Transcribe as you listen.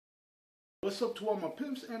What's up to all my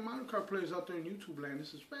pimps and model car players out there in YouTube land?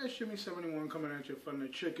 This is Fast Jimmy 71 coming at you from the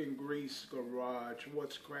Chicken Grease Garage.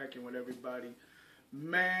 What's cracking with everybody?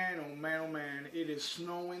 Man, oh man, oh man, it is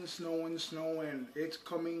snowing. It's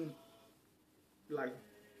coming like,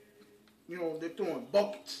 you know, they're throwing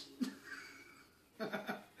buckets.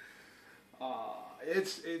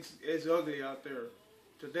 It's ugly out there.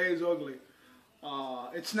 Today's ugly.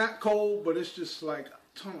 It's not cold, but it's just like a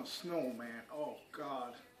ton of snow, man. Oh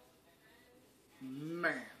God.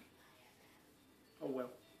 Man. Oh well.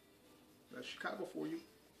 That's Chicago for you.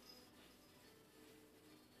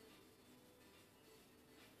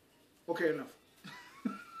 Okay, enough.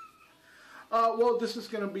 Well, this is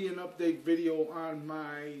going to be an update video on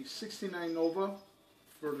my 69 Nova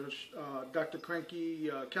for the Dr. Cranky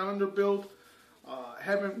calendar build.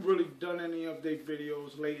 Haven't really done any update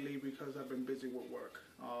videos lately because I've been busy with work.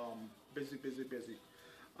 Busy.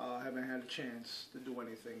 Haven't had a chance to do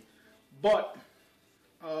anything. But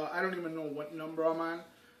I don't even know what number I'm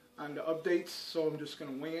on the updates, so I'm just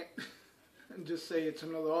going to wing it and just say it's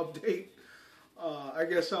another update. I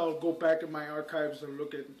guess I'll go back in my archives and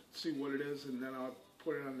look at see what it is, and then I'll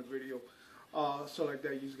put it on the video. So like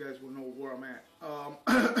that, you guys will know where I'm at.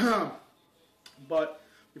 But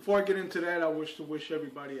before I get into that, I wish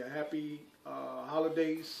everybody a happy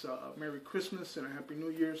holidays, Merry Christmas, and a Happy New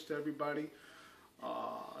Year's to everybody.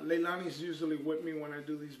 Leilani's usually with me when I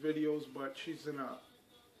do these videos, but she's in a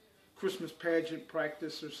Christmas pageant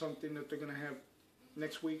practice or something that they're going to have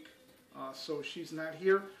next week. So she's not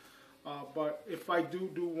here. But if I do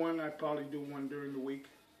one, I probably do one during the week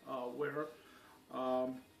with her.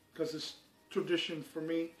 Because it's tradition for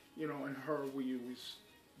me, you know, and her, we always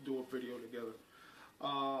do a video together.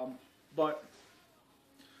 But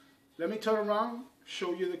let me turn around,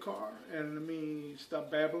 show you the car, and let me stop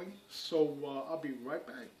babbling. So I'll be right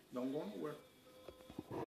back. Don't go nowhere.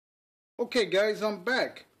 Okay guys, I'm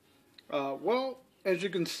back. Well, as you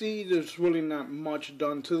can see, there's really not much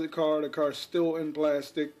done to the car. The car's still in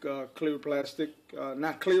plastic, clear plastic.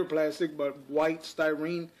 Not clear plastic, but white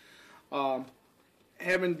styrene.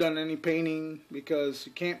 Haven't done any painting because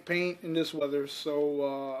you can't paint in this weather. So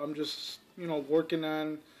I'm just, you know, working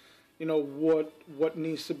on, you know, what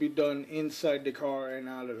needs to be done inside the car and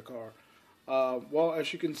out of the car. Well,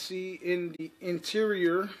 as you can see in the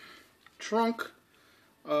interior trunk,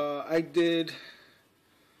 I did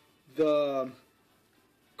the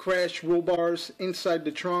crash roll bars inside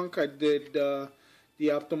the trunk. I did the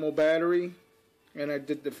optimal battery, and I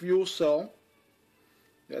did the fuel cell.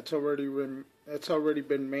 That's already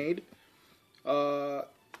been made. The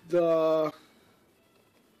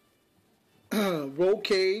roll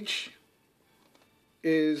cage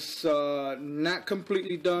is not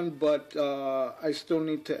completely done, but I still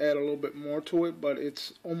need to add a little bit more to it, but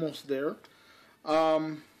it's almost there.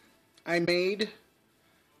 I made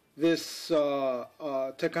this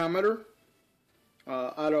tachometer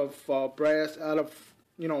out of brass, out of,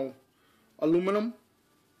 you know, aluminum.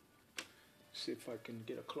 See if I can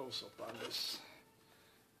get a close-up on this.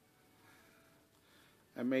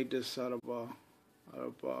 I made this out of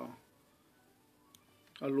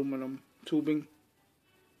aluminum tubing.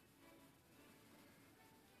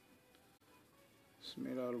 It's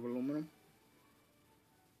made out of aluminum.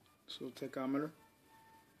 So tachometer.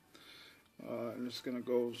 And it's gonna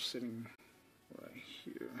go sitting right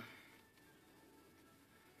here.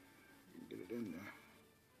 Get it in there.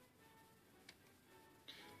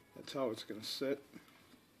 That's how it's gonna sit.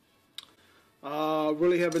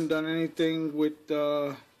 Really haven't done anything with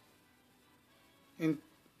the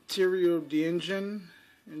interior of the engine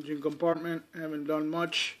compartment. Haven't done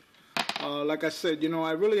much. Like I said, you know,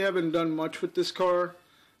 I really haven't done much with this car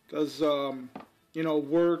because you know,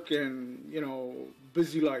 work and, you know,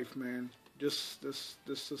 busy life, man. Just this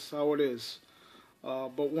is how it is.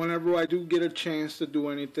 But whenever I do get a chance to do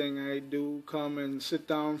anything, I do come and sit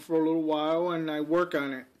down for a little while and I work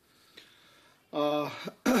on it.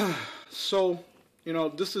 So, you know,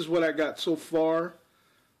 this is what I got so far.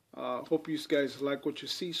 Hope you guys like what you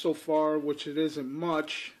see so far, which it isn't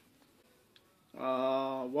much.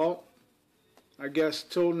 Well, I guess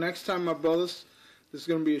till next time, my brothers. This is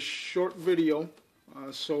going to be a short video.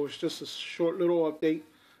 So it's just a short little update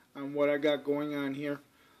on what I got going on here.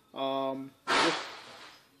 I'll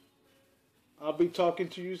be talking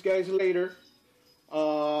to you guys later.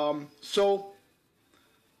 Let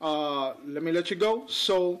me let you go.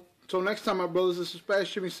 So till next time, my brothers, this is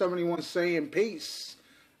Fast Jimmy 71 saying peace.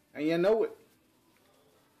 And you know it.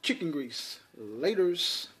 Chicken grease.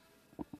 Laters.